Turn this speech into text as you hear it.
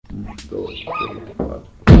2, 3, 4.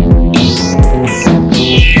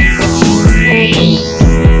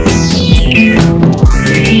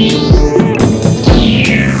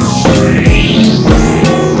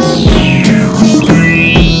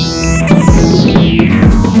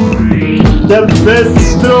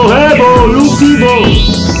 Tempestro evolutivo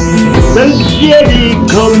del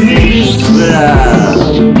cielico mi disfraz,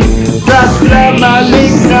 tras la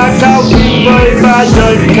maligna cautivo y vaya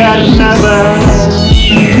el carnaval.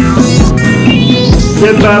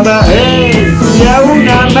 Llevaba ella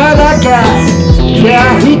una maraca que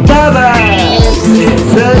agitaba sin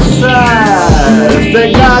cesar,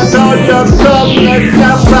 de gato con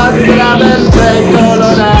escapandra verde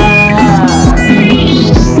colorada.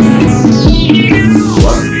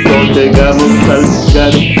 Llegamos al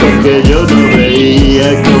charco que yo no veía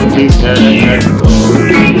con mi cara.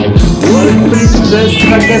 Cual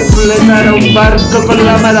princesa que fletara un barco con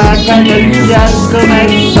la maraca en el charco me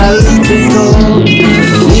salpicó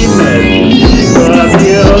y me dijo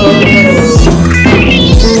adiós.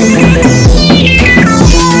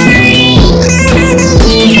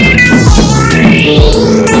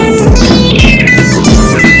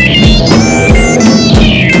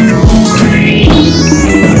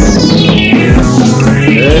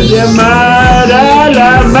 Llamar a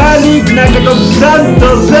la maligna que con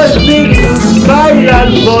santos espíritus baila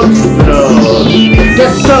al monstruo, que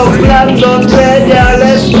soplando de ella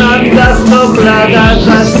les manda sopladas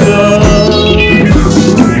razón.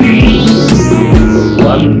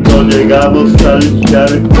 Cuando llegamos al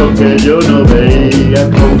charco que yo no veía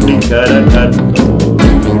con mi cara canto,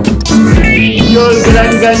 yo el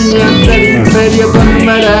gran gañán del imperio con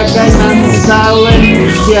maraca y lanzado en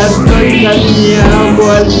charco y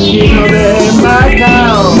cañao al chino de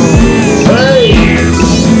Macao.